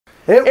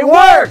It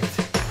worked!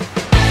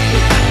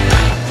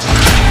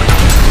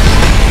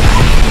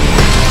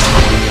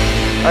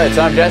 All right,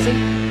 so I'm Jesse.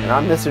 And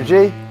I'm Mr.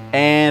 G.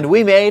 And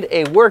we made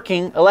a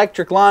working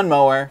electric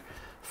lawnmower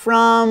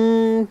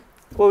from,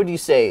 what would you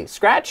say,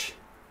 scratch?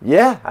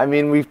 Yeah, I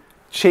mean, we've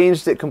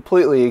changed it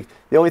completely.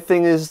 The only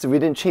thing is we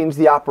didn't change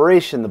the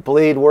operation. The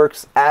blade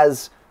works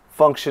as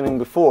functioning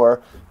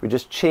before. We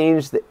just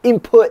changed the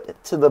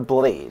input to the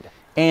blade.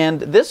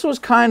 And this was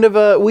kind of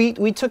a, we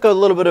took a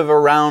little bit of a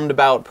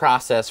roundabout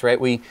process,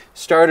 right? We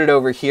started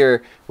over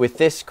here with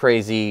this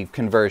crazy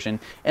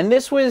conversion. And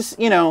this was,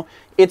 you know,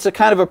 it's a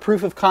kind of a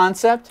proof of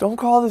concept. Don't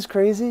call this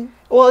crazy.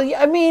 Well,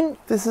 yeah, I mean...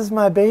 This is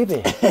my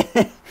baby.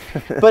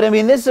 But I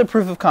mean, this is a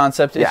proof of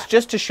concept. It's Yeah.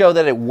 just to show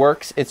that it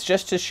works. It's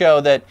just to show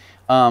that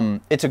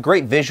it's a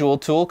great visual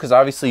tool, because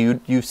obviously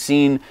you've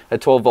seen a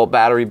 12-volt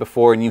battery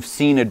before and you've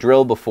seen a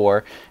drill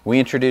before. We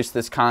introduced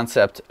this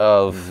concept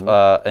of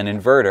an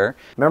inverter.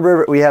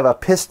 Remember, we have a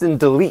piston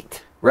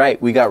delete.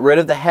 Right. We got rid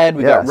of the head.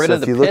 We got rid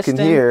of the piston. If you look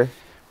in here,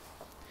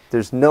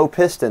 there's no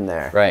piston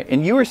there. Right.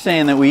 And you were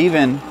saying that we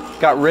even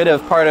got rid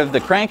of part of the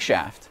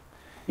crankshaft.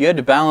 You had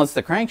to balance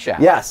the crankshaft.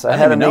 Yes, I didn't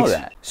had even to know make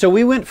that. So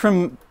we went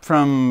from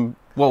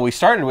well, we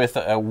started with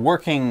a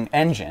working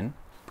engine,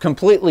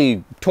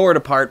 completely tore it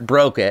apart,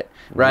 broke it,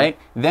 right?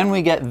 Then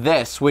we get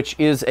this, which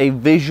is a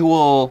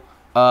visual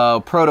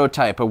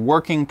prototype, a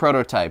working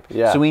prototype.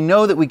 Yeah. So we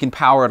know that we can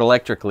power it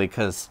electrically,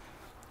 because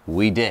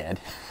we did.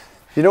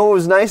 You know what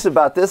was nice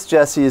about this,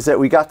 Jesse, is that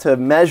we got to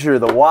measure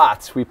the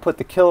watts. We put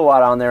the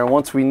kilowatt on there, and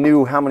once we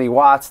knew how many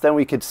watts, then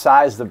we could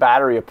size the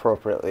battery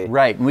appropriately.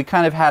 Right, and we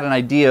kind of had an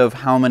idea of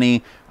how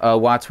many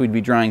watts we'd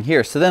be drawing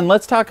here. So then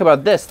let's talk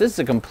about this. This is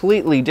a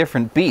completely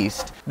different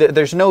beast.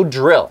 There's no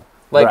drill.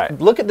 Like, Right.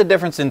 Look at the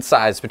difference in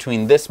size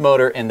between this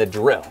motor and the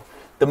drill.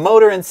 The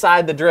motor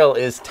inside the drill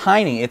is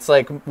tiny. It's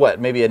like, what,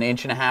 maybe 1.5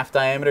 inches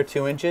diameter,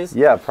 2 inches?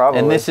 Yeah, probably.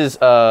 And this is,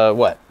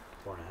 what?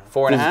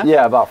 4.5?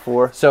 Yeah, about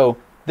 4. So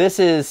this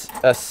is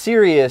a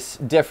serious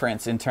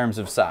difference in terms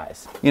of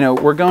size. You know,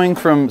 we're going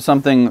from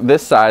something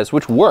this size,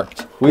 which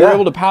worked. We were Yeah.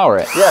 able to power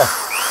it. Yeah.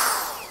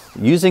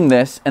 Using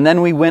this, and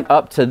then we went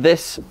up to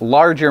this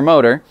larger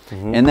motor,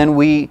 and then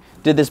we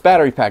did this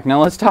battery pack.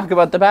 Now let's talk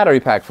about the battery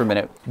pack for a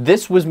minute.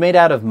 This was made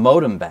out of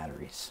modem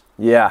batteries.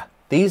 Yeah.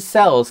 These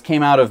cells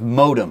came out of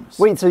modems.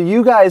 Wait, so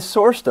you guys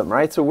sourced them,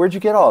 right? So where'd you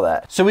get all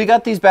that? So we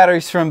got these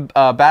batteries from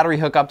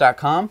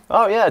batteryhookup.com.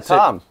 Oh, yeah,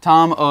 Tom.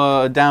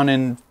 Tom down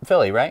in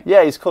Philly, right?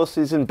 Yeah, he's close.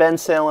 He's in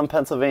Bensalem,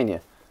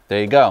 Pennsylvania. There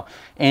you go.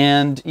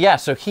 And yeah,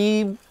 so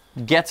he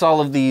gets all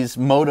of these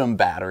modem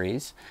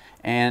batteries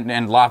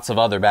and lots of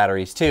other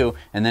batteries too,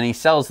 and then he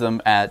sells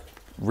them at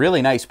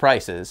really nice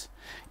prices.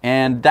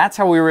 And that's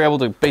how we were able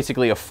to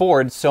basically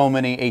afford so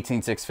many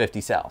 18650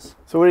 cells.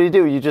 So what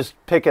do? You just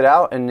pick it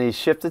out and he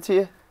shipped it to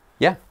you?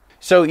 Yeah.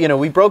 So, you know,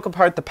 we broke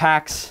apart the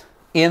packs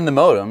in the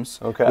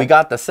modems. Okay. We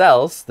got the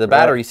cells, the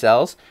battery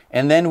cells,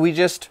 and then we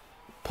just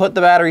put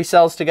the battery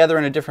cells together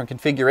in a different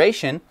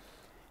configuration,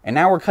 and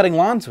now we're cutting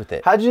lawns with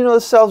it. How did you know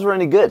the cells were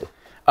any good?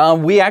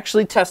 We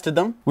actually tested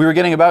them. We were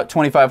getting about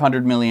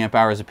 2,500 milliamp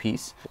hours a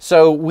piece.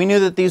 So we knew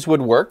that these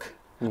would work.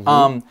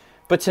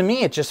 But to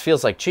me, it just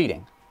feels like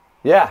cheating.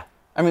 Yeah.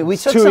 I mean, we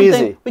took too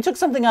easy.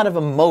 something out of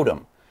a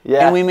modem,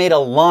 Yeah. and we made a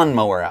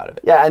lawnmower out of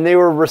it. Yeah, and they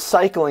were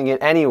recycling it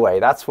anyway.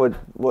 That's what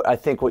I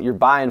think what you're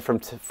buying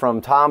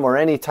from Tom or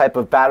any type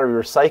of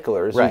battery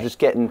recyclers. Right. You're just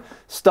getting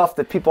stuff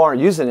that people aren't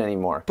using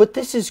anymore. But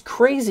this is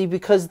crazy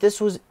because this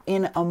was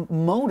in a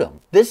modem.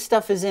 This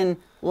stuff is in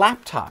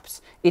laptops.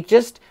 It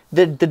just,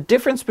 the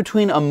difference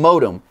between a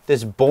modem,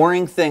 this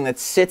boring thing that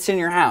sits in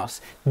your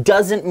house,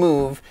 doesn't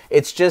move.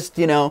 It's just,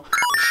 you know,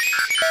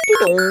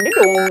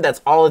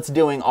 that's all it's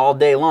doing all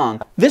day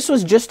long. This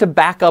was just to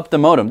back up the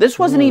modem. This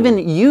wasn't even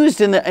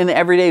used in the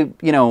everyday,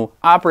 you know,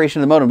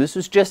 operation of the modem. This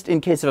was just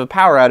in case of a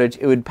power outage,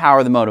 it would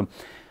power the modem.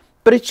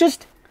 But it's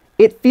just,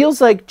 it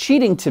feels like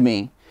cheating to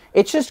me.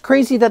 It's just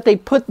crazy that they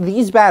put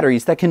these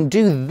batteries that can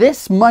do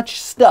this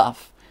much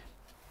stuff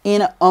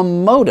in a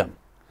modem.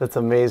 That's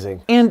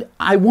amazing. And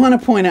I want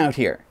to point out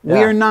here, we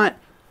Yeah. are not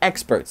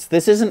experts.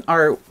 This isn't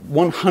our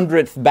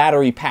 100th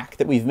battery pack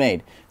that we've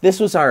made. This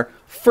was our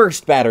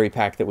first battery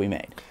pack that we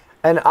made.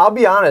 And I'll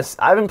be honest,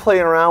 I've been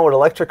playing around with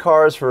electric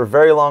cars for a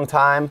very long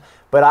time,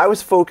 but I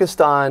was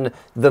focused on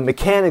the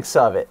mechanics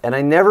of it, and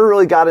I never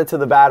really got into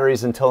the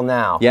batteries until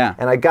now. Yeah.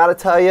 And I gotta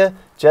tell you,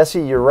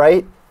 Jesse, you're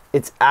right.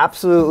 It's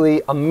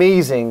absolutely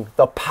amazing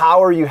the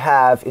power you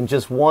have in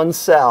just one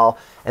cell,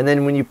 and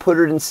then when you put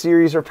it in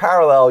series or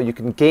parallel, you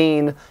can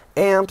gain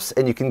amps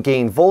and you can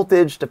gain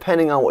voltage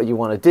depending on what you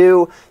want to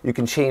do. You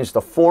can change the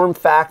form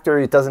factor.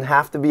 It doesn't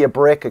have to be a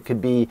brick. It could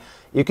be,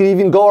 you can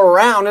even go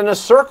around in a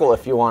circle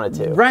if you wanted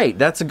to. Right,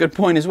 that's a good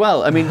point as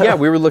well. I mean, yeah,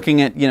 we were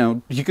looking at, you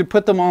know, you could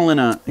put them all in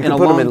a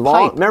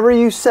long pipe. Remember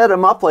you set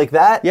them up like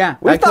that? Yeah.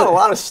 We've done a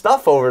lot of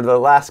stuff over the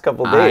last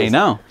couple days. I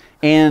know.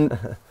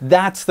 And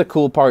that's the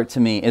cool part to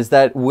me, is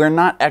that we're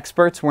not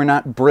experts, we're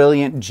not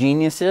brilliant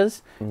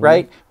geniuses,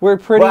 right? We're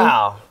pretty...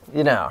 Wow,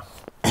 you know.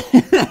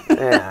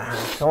 Yeah,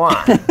 come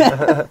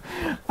on.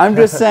 I'm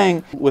just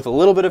saying, with a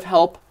little bit of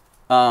help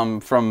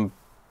from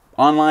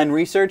online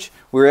research,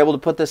 we were able to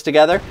put this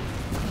together.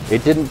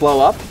 It didn't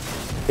blow up.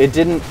 It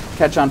didn't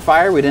catch on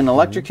fire. We didn't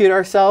electrocute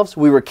ourselves.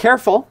 We were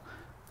careful.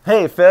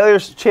 Hey,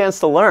 failure's a chance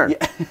to learn.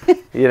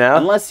 You know?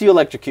 Unless you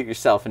electrocute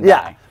yourself and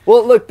die.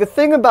 Well, look, the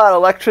thing about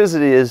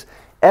electricity is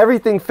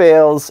everything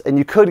fails and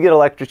you could get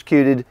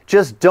electrocuted.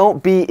 Just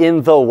don't be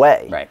in the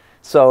way. Right.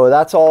 So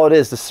that's all it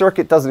is. The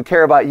circuit doesn't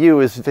care about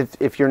you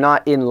if you're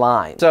not in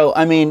line. So,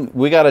 I mean,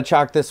 we got to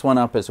chalk this one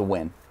up as a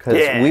win.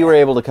 Because we were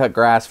able to cut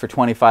grass for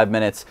 25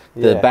 minutes.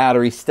 The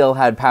battery still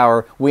had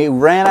power. We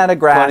ran out of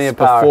grass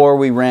before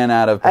we ran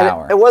out of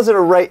power. And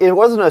it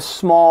wasn't a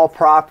small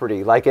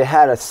property. Like it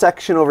had a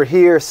section over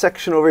here, a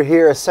section over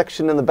here, a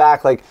section in the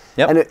back. Like,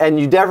 and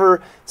you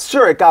never,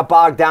 sure, it got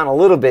bogged down a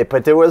little bit,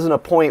 but there wasn't a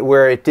point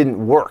where it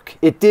didn't work.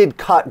 It did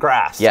cut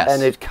grass. Yes.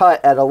 And it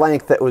cut at a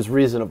length that was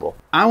reasonable.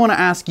 I want to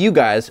ask you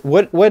guys,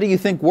 what do you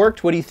think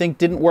worked? What do you think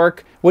didn't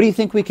work? What do you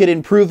think we could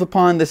improve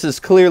upon? This is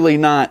clearly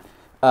not...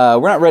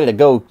 we're not ready to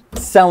go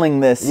selling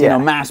this, you know,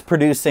 mass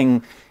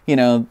producing, you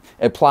know,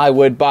 a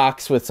plywood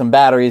box with some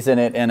batteries in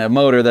it and a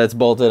motor that's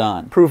bolted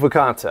on. Proof of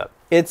concept.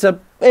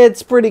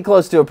 It's pretty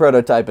close to a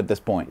prototype at this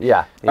point.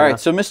 Yeah. All right,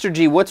 so Mr.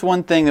 G, what's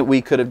one thing that we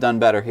could have done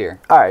better here?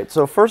 All right,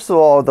 so first of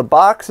all, the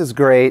box is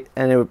great,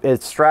 and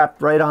it's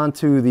strapped right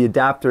onto the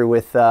adapter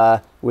with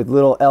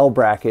little L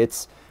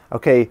brackets.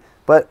 Okay,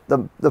 but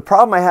the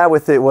problem I had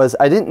with it was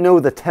I didn't know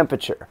the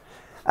temperature.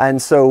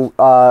 And so,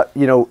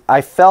 you know,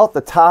 I felt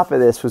the top of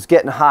this was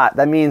getting hot.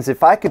 That means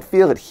if I could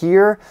feel it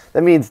here,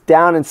 that means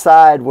down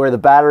inside where the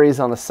battery is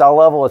on the cell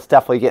level, it's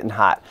definitely getting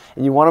hot.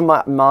 And you want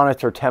to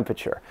monitor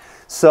temperature.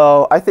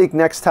 So I think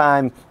next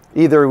time,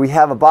 either we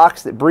have a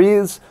box that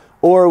breathes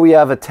or we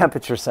have a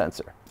temperature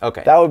sensor.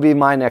 Okay. That would be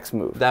my next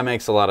move. That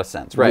makes a lot of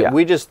sense. Right. Yeah.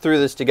 We just threw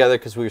this together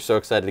because we were so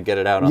excited to get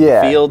it out on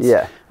the fields.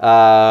 Yeah.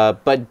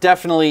 But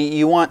definitely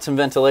you want some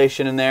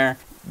ventilation in there.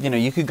 You know,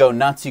 you could go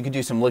nuts. You could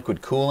do some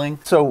liquid cooling.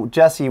 So,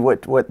 Jesse,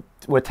 what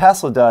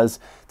Tesla does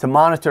to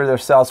monitor their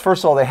cells,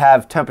 first of all, they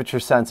have temperature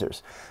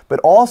sensors.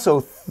 But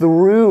also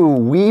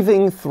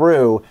weaving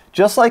through,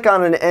 just like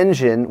on an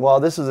engine, well,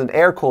 this is an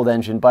air-cooled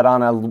engine, but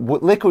on a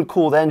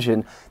liquid-cooled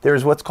engine,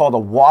 there's what's called a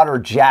water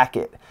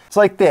jacket. It's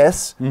like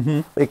this.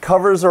 It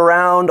covers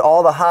around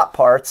all the hot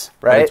parts,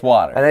 right? But it's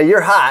water. And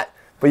you're hot,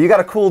 but you got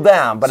to cool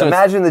down. But so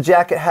imagine the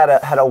jacket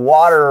had a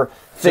water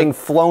thing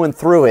flowing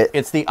through it.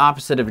 It's the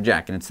opposite of a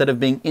jacket. Instead of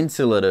being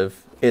insulative,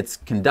 it's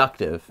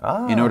conductive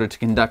in order to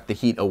conduct the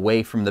heat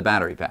away from the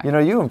battery pack. You know,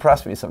 you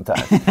impress me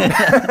sometimes.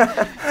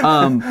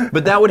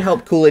 But that would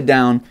help cool it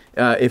down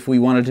if we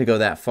wanted to go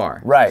that far.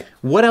 Right.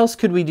 What else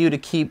could we do to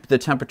keep the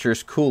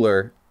temperatures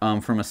cooler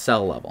from a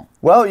cell level?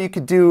 Well, you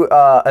could do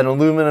an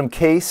aluminum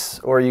case,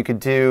 or you could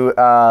do,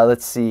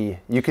 let's see,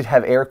 you could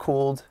have air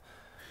cooled.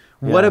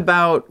 Yeah. What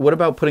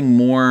about putting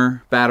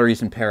more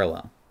batteries in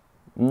parallel?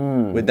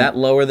 Would that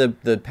lower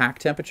the pack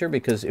temperature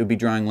because it would be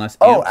drawing less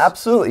amps? Oh,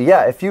 absolutely.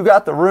 Yeah, if you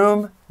got the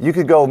room, you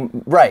could go,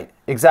 right,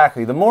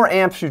 exactly. The more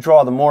amps you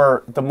draw, the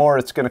more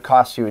it's going to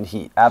cost you in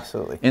heat.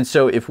 Absolutely. And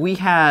so if we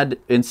had,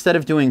 instead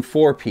of doing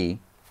 4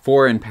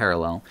 in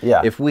parallel,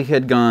 if we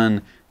had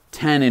gone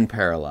 10 in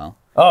parallel.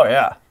 Oh,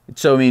 yeah.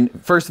 So, I mean,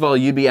 first of all,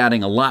 you'd be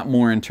adding a lot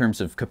more in terms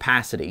of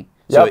capacity.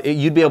 So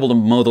you'd be able to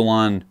mow the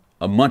lawn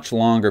a much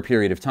longer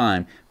period of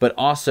time, but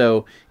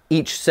also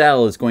each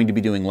cell is going to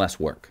be doing less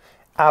work.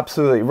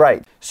 Absolutely,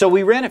 right. So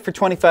we ran it for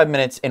 25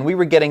 minutes and we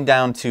were getting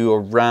down to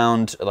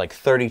around like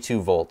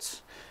 32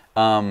 volts.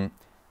 How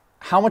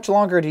much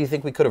longer do you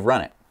think we could have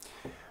run it?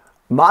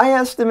 My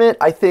estimate,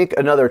 I think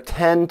another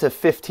 10 to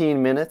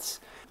 15 minutes.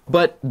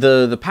 But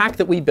the pack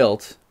that we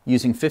built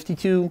using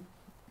 52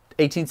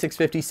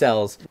 18650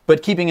 cells,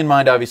 but keeping in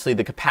mind obviously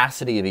the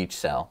capacity of each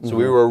cell. So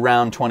we were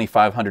around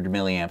 2500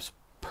 milliamps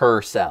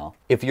per cell.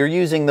 If you're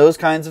using those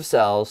kinds of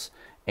cells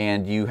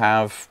and you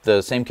have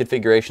the same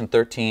configuration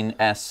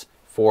 13S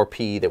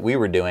 4P that we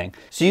were doing,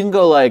 so you can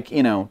go like,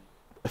 you know,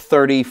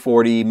 30,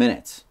 40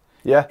 minutes.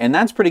 Yeah. And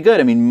that's pretty good.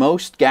 I mean,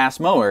 most gas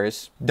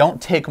mowers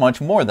don't take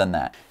much more than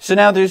that. So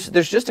now there's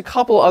just a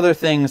couple other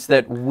things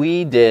that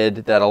we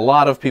did that a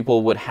lot of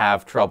people would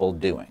have trouble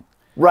doing.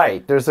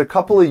 Right. There's a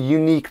couple of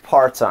unique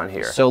parts on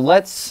here. So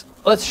let's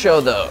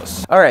show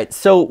those. All right.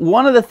 So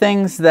one of the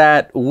things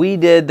that we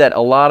did that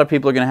a lot of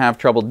people are going to have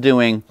trouble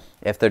doing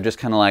if they're just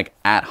kind of like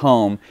at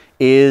home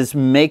is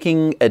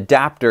making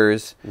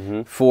adapters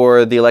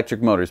for the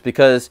electric motors.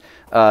 Because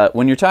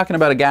when you're talking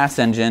about a gas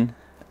engine,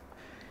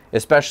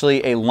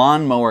 especially a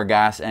lawnmower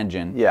gas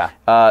engine,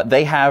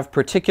 they have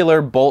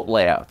particular bolt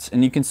layouts.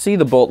 And you can see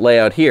the bolt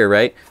layout here,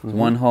 right?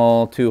 1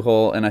 hole, 2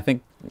 hole, and I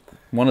think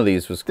one of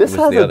these was This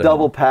has the a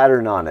double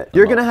pattern on it.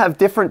 You're going to have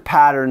different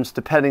patterns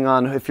depending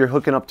on if you're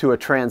hooking up to a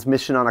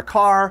transmission on a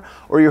car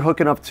or you're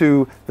hooking up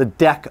to the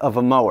deck of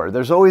a mower.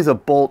 There's always a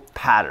bolt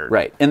pattern.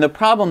 Right. And the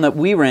problem that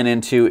we ran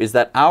into is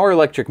that our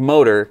electric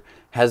motor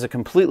has a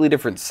completely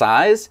different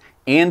size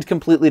and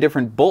completely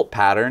different bolt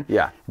pattern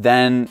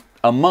than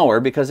a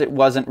mower because it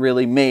wasn't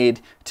really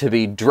made to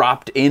be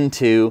dropped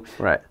into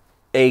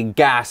a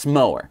gas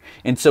mower.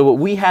 And so what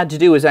we had to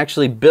do is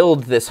actually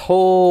build this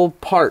whole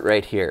part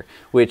right here,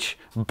 which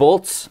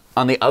bolts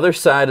on the other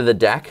side of the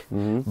deck,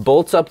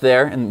 bolts up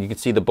there, and you can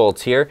see the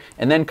bolts here,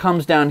 and then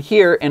comes down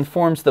here and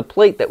forms the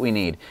plate that we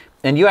need.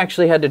 And you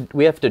actually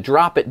we have to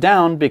drop it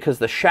down because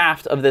the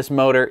shaft of this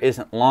motor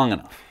isn't long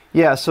enough.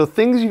 Yeah, so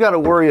things you got to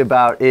worry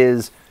about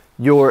is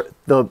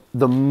the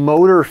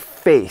motor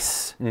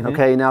face.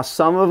 Okay, now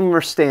some of them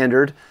are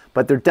standard,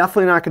 but they're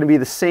definitely not going to be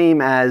the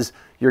same as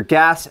your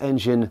gas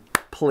engine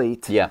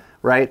plate. Yeah.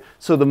 Right.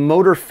 So the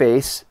motor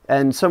face,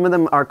 and some of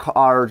them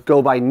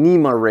go by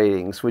NEMA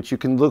ratings, which you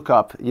can look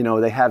up. You know,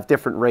 they have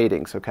different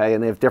ratings. Okay,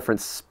 and they have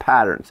different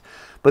patterns.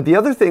 But the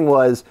other thing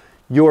was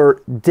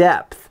your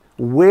depth,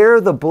 where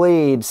the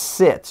blade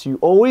sits. You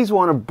always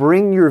want to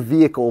bring your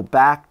vehicle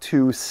back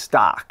to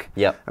stock.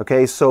 Yep.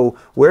 Okay, so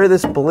where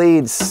this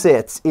blade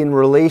sits in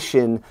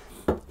relation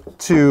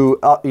to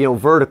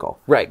vertical.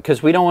 Right,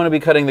 because we don't want to be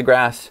cutting the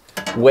grass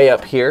way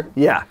up here.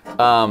 Yeah.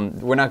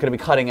 We're not going to be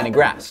cutting any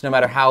grass, no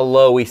matter how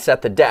low we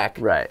set the deck.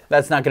 Right.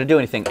 That's not going to do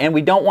anything, and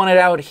we don't want it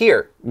out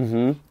here.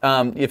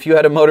 If you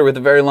had a motor with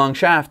a very long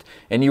shaft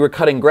and you were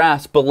cutting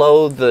grass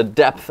below the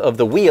depth of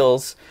the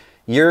wheels,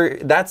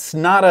 that's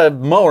not a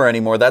mower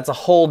anymore. That's a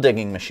hole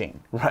digging machine.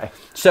 Right.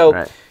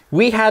 So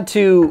we had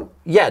to,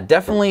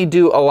 definitely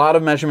do a lot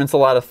of measurements, a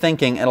lot of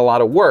thinking, and a lot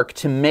of work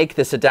to make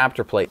this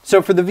adapter plate.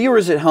 So for the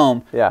viewers at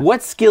home,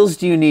 what skills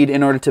do you need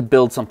in order to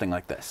build something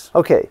like this?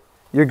 Okay,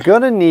 you're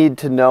gonna need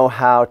to know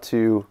how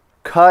to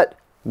cut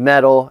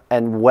metal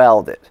and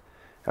weld it.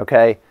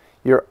 Okay,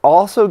 you're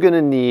also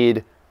gonna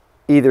need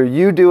either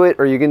you do it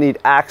or you're gonna need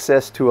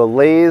access to a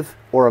lathe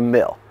or a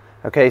mill.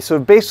 Okay, so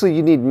basically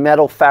you need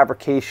metal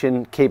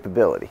fabrication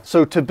capability.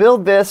 So to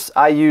build this,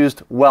 I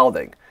used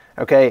welding.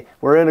 Okay,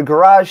 we're in a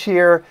garage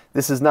here.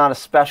 This is not a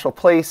special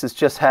place. It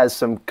just has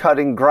some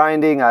cutting,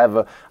 grinding.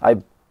 I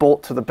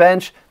bolt to the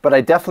bench, but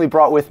I definitely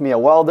brought with me a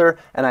welder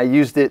and I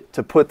used it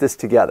to put this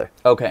together.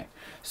 Okay,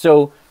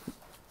 so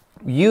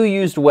you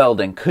used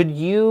welding. Could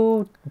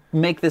you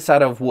make this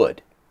out of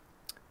wood?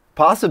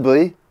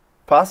 Possibly.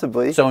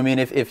 Possibly. So I mean,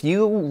 if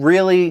you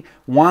really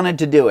wanted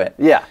to do it,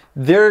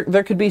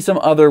 there could be some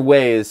other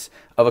ways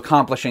of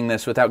accomplishing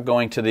this without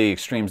going to the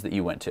extremes that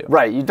you went to.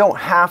 Right. You don't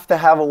have to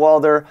have a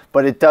welder,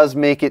 but it does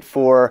make it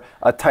for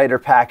a tighter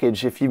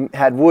package. If you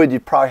had wood,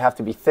 you'd probably have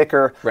to be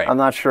thicker. Right. I'm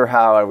not sure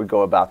how I would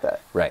go about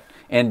that. Right.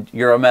 And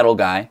you're a metal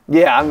guy.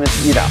 Yeah, I'm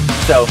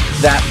So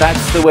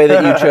that's the way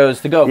that you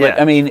chose to go.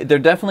 But I mean, there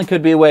definitely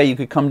could be a way you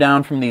could come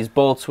down from these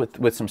bolts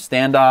with some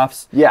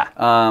standoffs.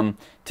 Yeah.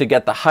 To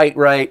get the height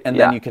right, and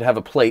then you could have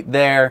a plate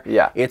there.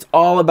 Yeah. It's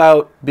all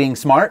about being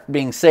smart,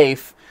 being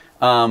safe,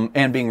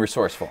 and being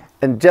resourceful.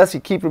 And Jesse,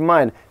 keep in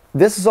mind,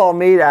 this is all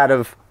made out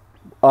of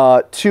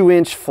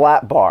 2-inch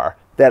flat bar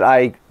that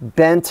I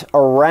bent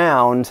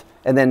around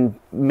and then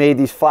made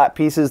these flat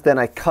pieces, then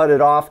I cut it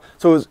off.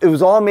 So it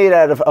was all made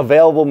out of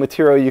available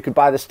material. You could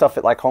buy this stuff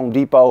at like Home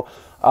Depot,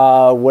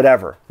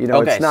 whatever. You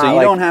know, okay, it's not so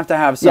you don't have to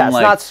have some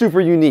it's not super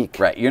unique.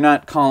 Right, you're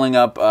not calling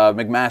up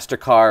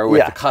McMaster-Carr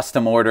with a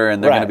custom order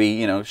and they're going to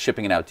be,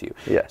 shipping it out to you.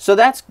 Yeah. So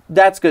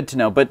that's good to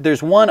know. But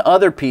there's one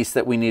other piece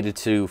that we needed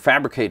to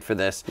fabricate for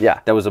this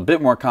that was a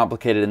bit more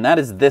complicated, and that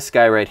is this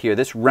guy right here,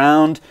 this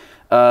round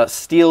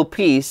steel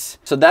piece.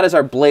 So that is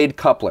our blade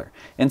coupler.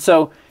 And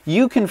so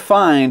you can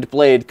find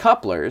blade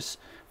couplers,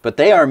 but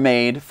they are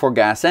made for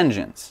gas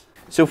engines.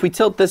 So if we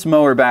tilt this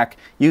mower back,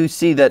 you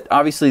see that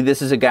obviously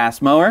this is a gas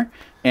mower,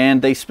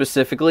 and they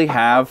specifically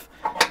have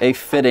a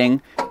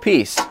fitting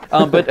piece.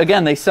 But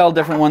again, they sell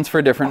different ones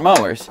for different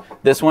mowers.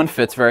 This one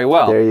fits very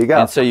well. There you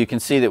go. And so you can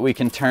see that we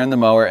can turn the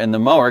mower, and the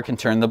mower can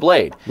turn the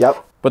blade.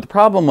 Yep. But the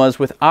problem was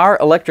with our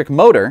electric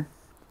motor,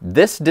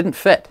 this didn't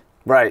fit.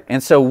 Right.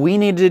 And so we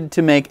needed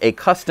to make a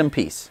custom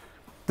piece.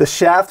 The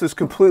shaft was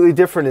completely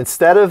different.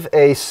 Instead of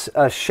a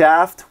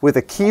shaft with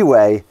a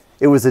keyway,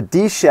 it was a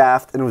D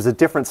shaft and it was a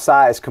different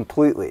size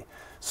completely.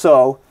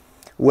 So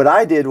what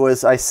I did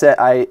was I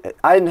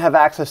didn't have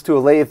access to a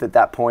lathe at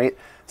that point.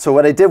 So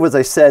what I did was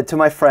I said to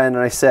my friend,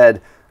 and I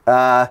said,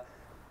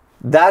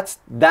 that's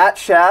that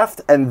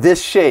shaft and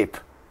this shape,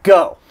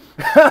 go.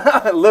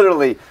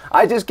 Literally,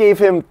 I just gave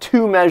him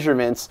 2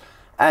 measurements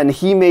and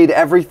he made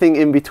everything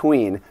in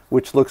between,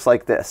 which looks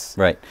like this.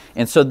 Right.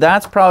 And so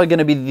that's probably going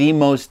to be the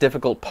most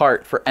difficult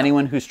part for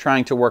anyone who's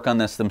trying to work on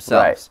this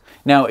themselves.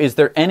 Right. Now, is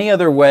there any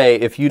other way,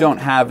 if you don't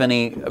have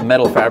any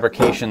metal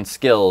fabrication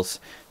skills,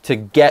 to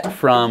get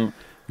from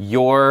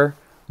your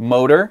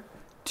motor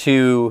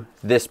to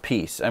this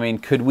piece? I mean,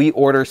 could we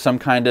order some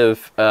kind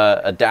of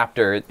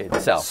adapter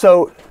itself?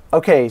 So,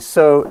 okay,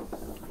 so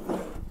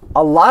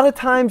a lot of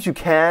times you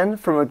can.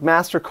 From a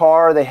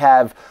McMaster-Carr, they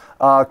have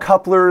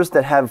couplers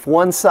that have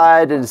one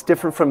side and it's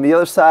different from the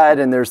other side,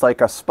 and there's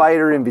like a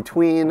spider in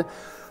between.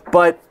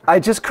 But I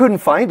just couldn't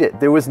find it.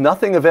 There was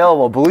nothing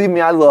available. Believe me,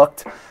 I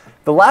looked.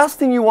 The last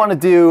thing you want to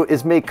do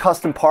is make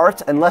custom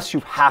parts unless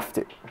you have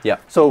to. Yeah.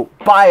 So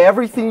buy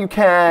everything you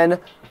can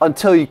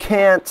until you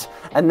can't,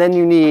 and then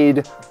you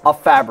need a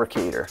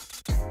fabricator.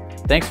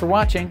 Thanks for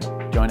watching.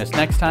 Join us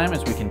next time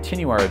as we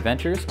continue our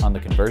adventures on the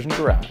Conversion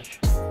Garage.